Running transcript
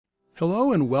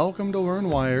Hello and welcome to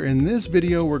LearnWire. In this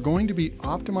video, we're going to be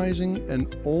optimizing an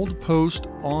old post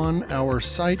on our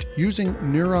site using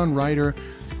Neuronwriter.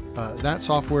 That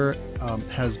software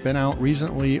has been out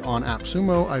recently on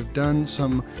AppSumo. I've done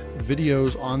some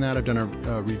videos on that. I've done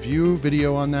a review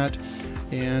video on that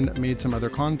and made some other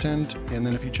content. And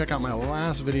then if you check out my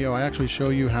last video, I actually show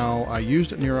you how I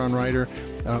used Neuronwriter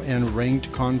and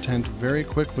ranked content very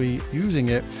quickly using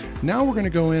it. Now we're going to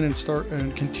go in and start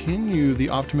and continue the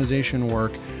optimization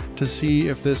work to see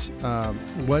if this,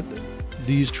 what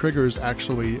these triggers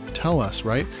actually tell us,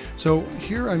 right? So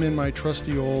here I'm in my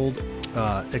trusty old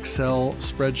Excel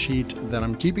spreadsheet that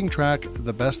I'm keeping track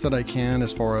the best that I can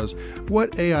as far as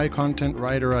what AI content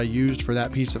writer I used for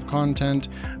that piece of content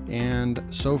and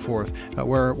so forth.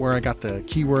 Where I got the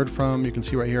keyword from, you can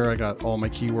see right here I got all my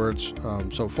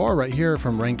keywords so far right here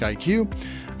from RankIQ.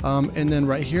 And then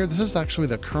right here, this is actually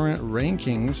the current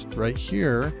rankings right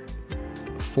here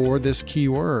for this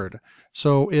keyword.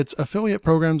 So it's affiliate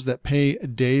programs that pay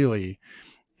daily.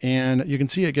 And you can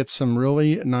see it gets some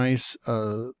really nice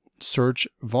search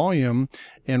volume,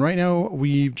 and right now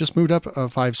we've just moved up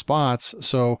 5 spots.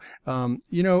 So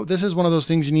you know, this is one of those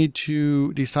things you need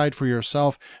to decide for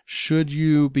yourself. Should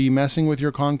you be messing with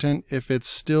your content if it's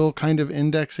still kind of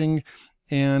indexing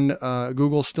and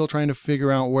Google's still trying to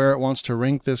figure out where it wants to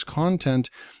rank this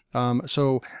content?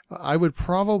 So I would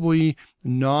probably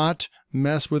not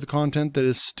mess with content that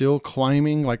is still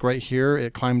climbing. Like right here,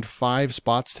 it climbed 5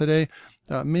 spots today.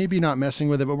 Maybe not messing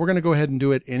with it, but we're going to go ahead and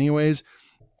do it anyways.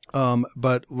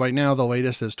 But right now the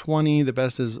latest is 20, the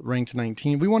best is ranked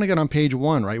 19. We want to get on page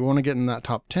 1, right? We want to get in that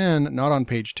top 10, not on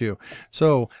page 2.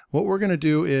 So what we're going to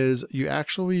do is you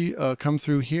actually come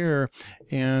through here,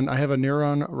 and I have a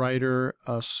Neuronwriter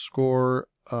score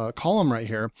column right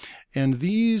here. And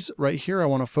these right here I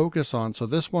want to focus on. So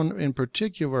this one in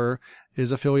particular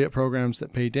is affiliate programs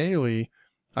that pay daily.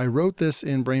 I wrote this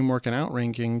in Brainwork and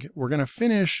Outranking. We're going to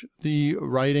finish the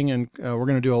writing, and we're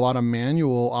going to do a lot of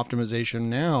manual optimization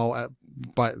now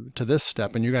to this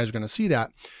step, and you guys are going to see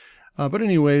that. But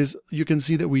anyways, you can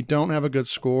see that we don't have a good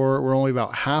score. We're only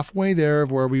about halfway there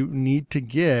of where we need to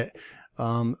get.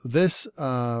 This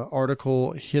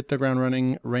article hit the ground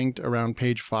running, ranked around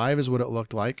page 5 is what it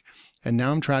looked like. And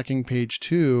now I'm tracking page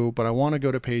 2, but I want to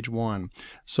go to page 1.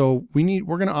 So we're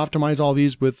going to optimize all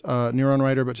these with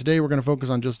Neuronwriter, but today we're going to focus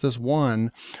on just this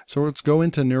one. So let's go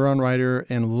into Neuronwriter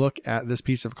and look at this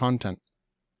piece of content.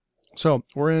 So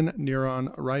we're in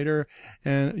Neuronwriter,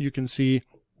 and you can see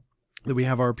that we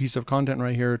have our piece of content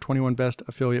right here, 21 best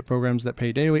affiliate programs that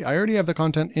pay daily. I already have the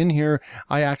content in here.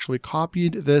 I actually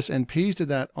copied this and pasted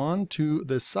that onto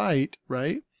the site,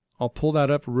 right? I'll pull that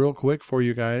up real quick for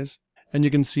you guys. And you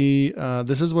can see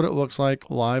this is what it looks like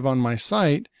live on my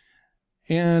site.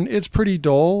 And it's pretty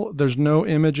dull. There's no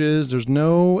images. There's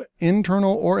no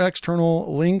internal or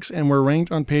external links. And we're ranked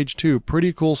on page 2.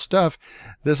 Pretty cool stuff.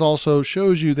 This also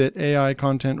shows you that AI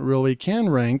content really can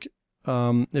rank.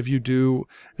 If you do,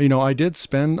 you know, I did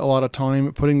spend a lot of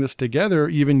time putting this together,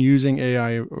 even using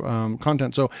AI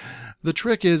content. So the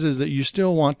trick is that you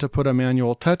still want to put a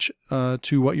manual touch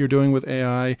to what you're doing with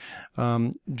AI.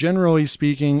 Generally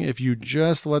speaking, if you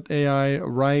just let AI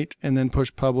write and then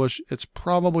push publish, it's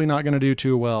probably not going to do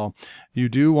too well. You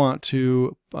do want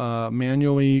to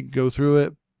manually go through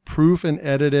it, proof and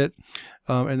edit it.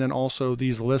 And then also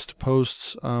these list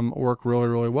posts work really,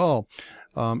 really well.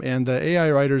 And the AI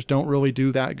writers don't really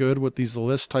do that good with these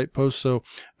list type posts. So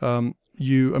I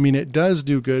mean, it does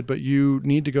do good, but you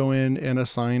need to go in and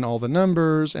assign all the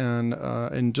numbers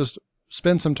and just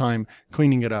spend some time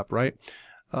cleaning it up, right?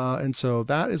 And so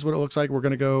that is what it looks like. We're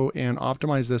going to go and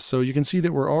optimize this. So you can see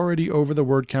that we're already over the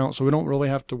word count, so we don't really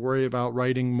have to worry about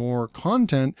writing more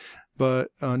content. But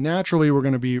naturally, we're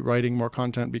going to be writing more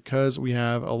content because we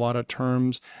have a lot of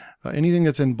terms. Anything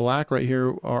that's in black right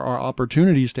here are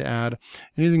opportunities to add.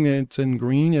 Anything that's in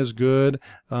green is good.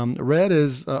 Red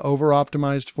is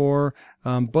over-optimized for.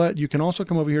 But you can also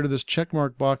come over here to this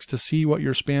checkmark box to see what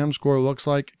your spam score looks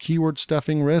like. Keyword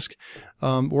stuffing risk.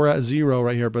 We're at 0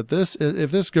 right here. But this, if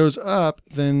this goes up,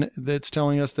 then it's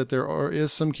telling us that there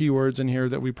is some keywords in here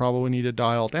that we probably need to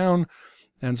dial down,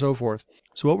 and so forth.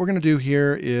 So what we're going to do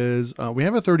here is we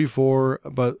have a 34,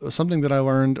 but something that I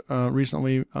learned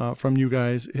recently from you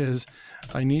guys is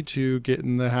I need to get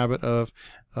in the habit of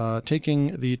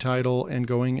taking the title and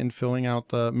going and filling out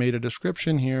the meta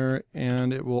description here,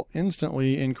 and it will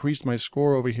instantly increase my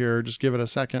score over here. Just give it a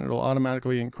second, it'll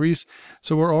automatically increase.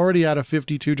 So we're already at a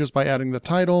 52 just by adding the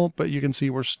title, but you can see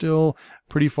we're still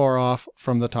pretty far off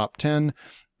from the top 10.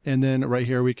 And then right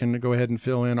here we can go ahead and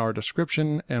fill in our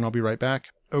description, and I'll be right back.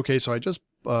 Okay, so I just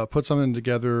put something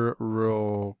together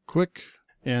real quick.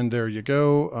 And there you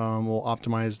go. We'll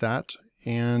optimize that.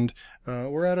 And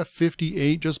we're at a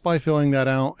 58 just by filling that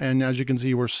out. And as you can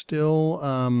see, we're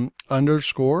still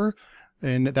underscore.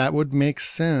 And that would make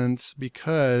sense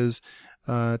because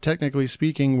technically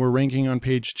speaking, we're ranking on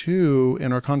page 2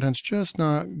 and our content's just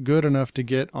not good enough to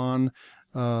get on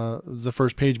the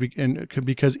first page,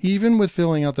 because even with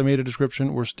filling out the meta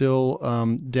description, we're still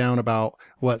down about,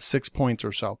 what, 6 points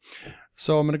or so.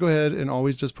 So I'm going to go ahead and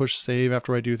always just push save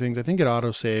after I do things. I think it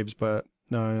auto saves, but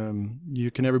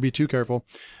you can never be too careful.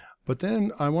 But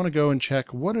then I want to go and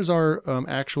check what is our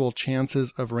actual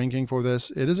chances of ranking for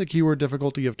this. It is a keyword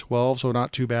difficulty of 12, so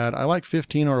not too bad. I like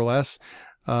 15 or less.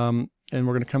 And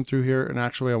we're going to come through here, and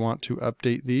actually I want to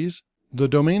update these. The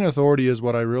domain authority is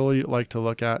what I really like to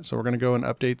look at, so we're going to go and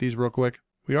update these real quick.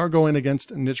 We are going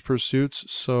against niche pursuits,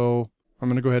 so I'm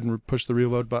going to go ahead and push the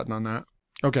reload button on that.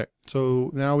 Okay, so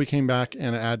now we came back,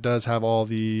 and ad does have all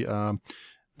the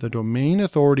domain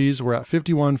authorities. We're at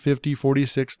 51, 50,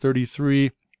 46,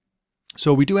 33.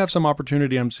 So we do have some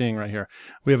opportunity I'm seeing right here.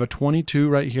 We have a 22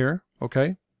 right here,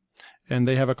 okay? And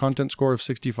they have a content score of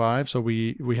 65, so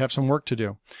we have some work to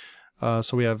do.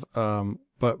 So we have,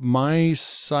 but my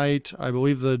site, I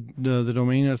believe the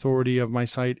domain authority of my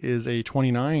site is a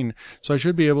 29. So I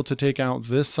should be able to take out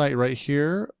this site right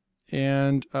here,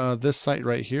 and this site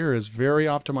right here is very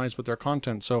optimized with their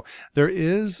content. So there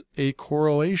is a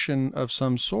correlation of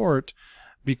some sort,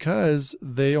 because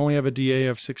they only have a DA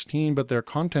of 16, but their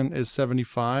content is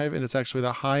 75, and it's actually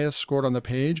the highest scored on the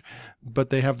page, but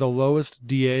they have the lowest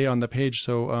DA on the page.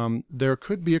 So there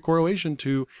could be a correlation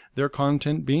to their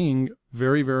content being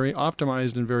very, very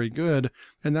optimized and very good,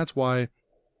 and that's why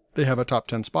they have a top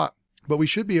 10 spot. But we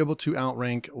should be able to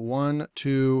outrank 1,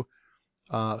 2,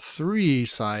 3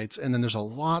 sites, and then there's a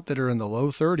lot that are in the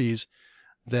low 30s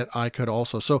that I could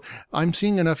also. So I'm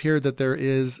seeing enough here that there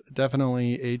is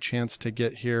definitely a chance to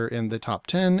get here in the top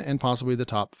 10 and possibly the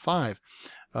top 5.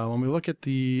 When we look at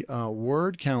the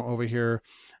word count over here,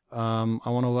 I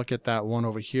want to look at that one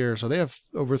over here. So they have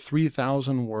over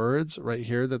 3,000 words right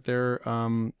here that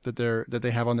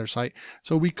they have on their site.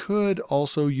 So we could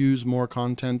also use more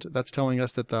content. That's telling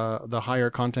us that the higher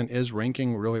content is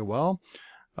ranking really well.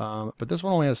 But this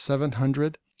one only has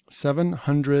 700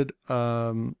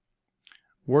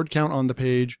 word count on the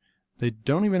page. They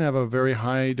don't even have a very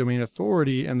high domain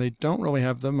authority, and they don't really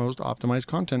have the most optimized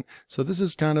content. So this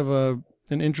is kind of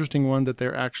an interesting one that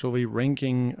they're actually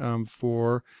ranking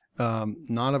for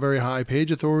not a very high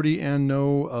page authority and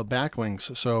no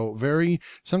backlinks. So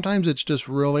sometimes it's just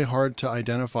really hard to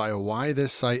identify why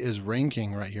this site is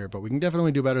ranking right here, but we can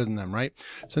definitely do better than them, right?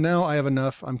 So now I have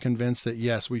enough. I'm convinced that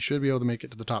yes, we should be able to make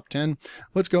it to the top 10.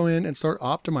 Let's go in and start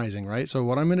optimizing, right? So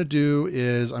what I'm going to do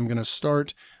is I'm going to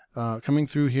start coming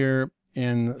through here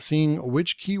and seeing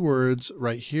which keywords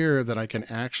right here that I can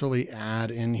actually add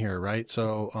in here, right?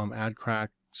 So ad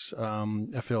cracks,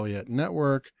 affiliate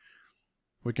network.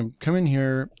 We can come in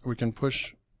here, we can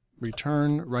push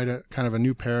return, write a kind of a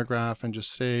new paragraph and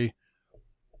just say,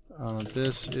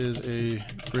 this is a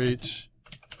great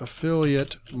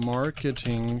affiliate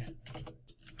marketing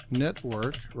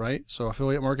network, right? So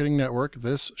affiliate marketing network,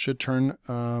 this should turn,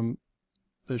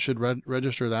 it should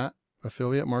register that,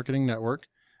 affiliate marketing network.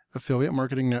 Affiliate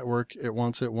marketing network, it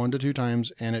wants it 1 to 2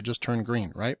 times, and it just turned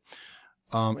green, right?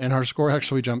 And our score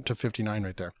actually jumped to 59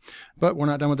 right there. But we're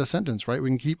not done with the sentence, right? We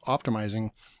can keep optimizing.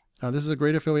 This is a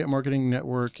great affiliate marketing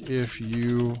network if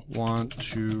you want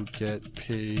to get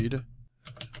paid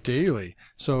daily.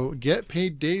 So get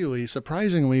paid daily,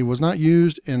 surprisingly, was not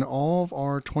used in all of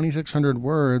our 2,600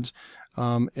 words.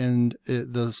 And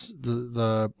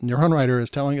the Neuronwriter is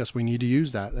telling us we need to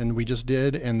use that, and we just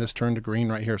did, and this turned to green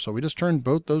right here. So we just turned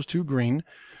both those two green,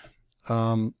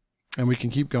 and we can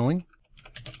keep going.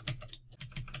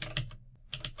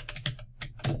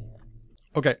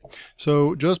 Okay,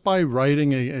 so just by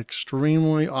writing an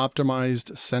extremely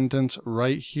optimized sentence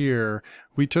right here,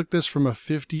 we took this from a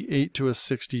 58 to a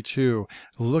 62.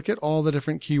 Look at all the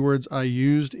different keywords I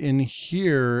used in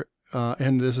here.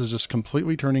 And this is just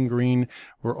completely turning green.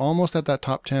 We're almost at that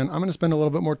top 10. I'm going to spend a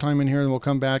little bit more time in here and we'll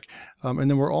come back.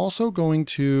 And then we're also going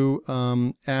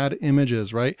to add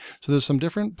images, right? So there's some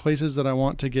different places that I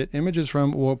want to get images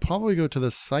from. We'll probably go to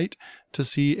the site to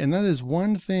see. And that is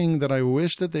one thing that I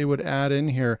wish that they would add in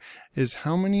here is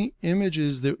how many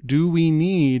images do we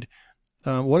need?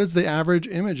 What is the average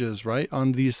images, right,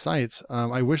 on these sites?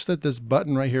 I wish that this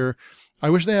button right here, I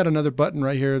wish they had another button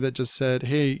right here that just said,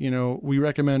 hey, you know, we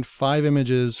recommend 5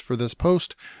 images for this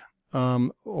post,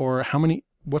 or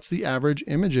what's the average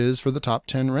images for the top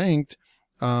 10 ranked.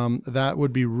 That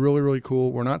would be really, really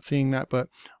cool. We're not seeing that, but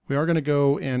we are going to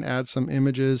go and add some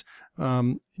images.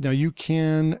 Now you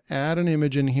can add an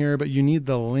image in here, but you need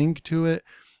the link to it,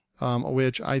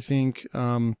 which I think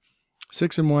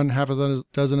 6 in one, half a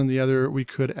dozen in the other. We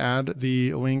could add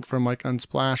the link from like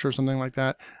Unsplash or something like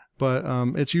that, but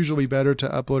it's usually better to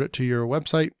upload it to your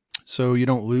website so you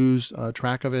don't lose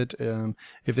track of it.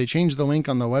 If they change the link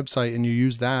on the website and you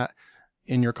use that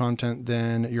in your content,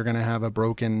 then you're going to have a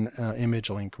broken image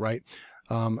link, right?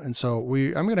 And so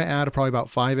I'm going to add probably about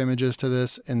 5 images to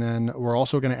this, and then we're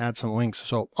also going to add some links.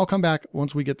 So I'll come back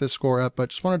once we get this score up,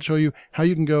 but just wanted to show you how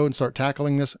you can go and start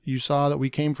tackling this. You saw that we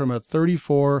came from a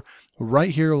 34 right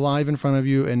here live in front of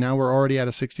you, and now we're already at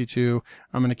a 62.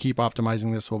 I'm going to keep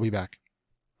optimizing this. We'll be back.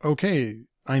 Okay,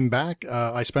 I'm back.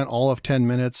 I spent all of 10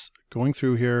 minutes going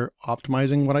through here,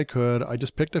 optimizing what I could. I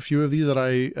just picked a few of these that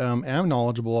I am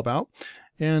knowledgeable about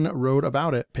and wrote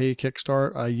about it. Pay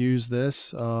Kickstart, I use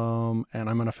this, and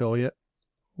I'm an affiliate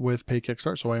with Pay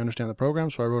Kickstart, so I understand the program.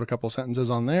 So I wrote a couple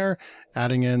sentences on there,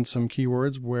 adding in some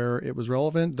keywords where it was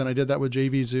relevant. Then I did that with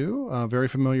JVZoo, very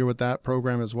familiar with that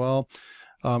program as well.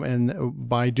 And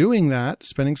by doing that,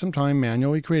 spending some time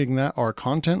manually creating that, our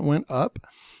content went up.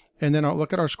 And then I'll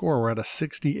look at our score. We're at a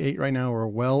 68 right now. We're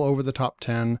well over the top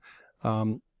 10.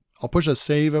 I'll push a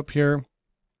save up here.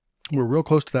 We're real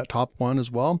close to that top 1 as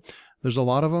well. There's a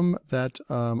lot of them that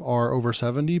are over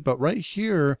 70, but right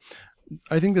here,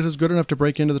 I think this is good enough to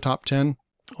break into the top 10.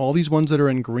 All these ones that are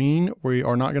in green, we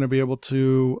are not going to be able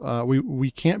to,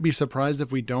 we can't be surprised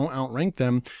if we don't outrank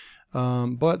them.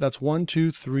 But that's 1,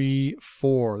 2, 3,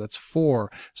 4. That's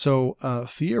 4. So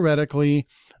theoretically,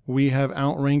 we have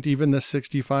outranked even this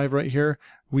 65 right here.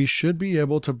 We should be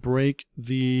able to break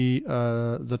the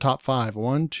top 5.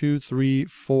 1, 2, 3,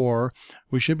 4.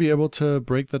 We should be able to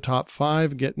break the top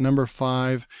 5, get number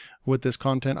 5 with this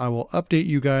content. I will update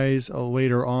you guys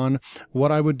later on.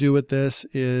 What I would do with this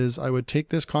is I would take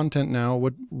this content now.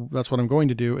 That's what I'm going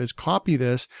to do is copy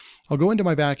this. I'll go into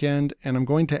my back end and I'm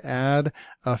going to add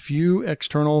a few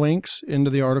external links into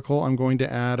the article. I'm going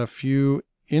to add a few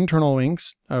internal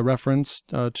links, reference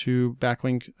to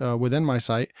backlink within my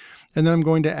site. And then I'm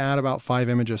going to add about 5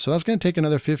 images. So that's going to take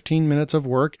another 15 minutes of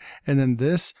work. And then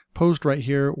this post right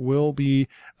here will be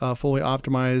fully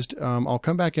optimized. I'll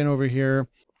come back in over here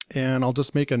and I'll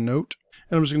just make a note.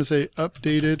 And I'm just going to say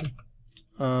updated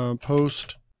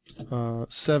post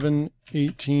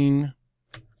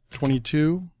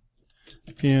 7/18/22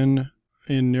 in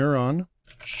Neuron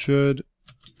should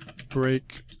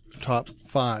break top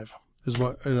 5. Is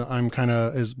what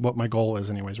is what my goal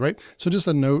is anyways, right? So just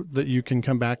a note that you can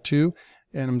come back to,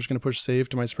 and I'm just going to push save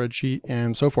to my spreadsheet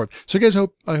and so forth. So guys,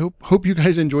 I hope you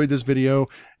guys enjoyed this video.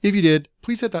 If you did,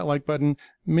 please hit that like button.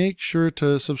 Make sure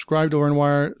to subscribe to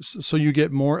LearnWire so you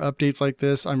get more updates like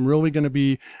this. I'm really going to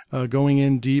be going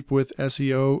in deep with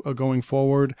SEO going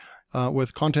forward.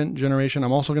 With content generation.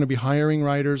 I'm also going to be hiring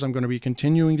writers. I'm going to be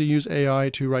continuing to use AI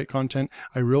to write content.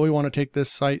 I really want to take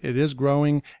this site. It is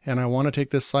growing, and I want to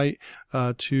take this site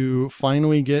to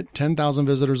finally get 10,000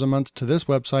 visitors a month to this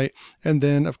website. And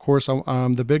then, of course,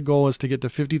 the big goal is to get to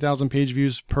 50,000 page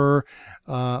views per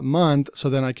month, so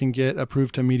then I can get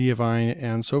approved to Mediavine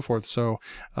and so forth. So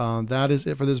that is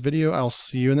it for this video. I'll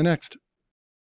see you in the next.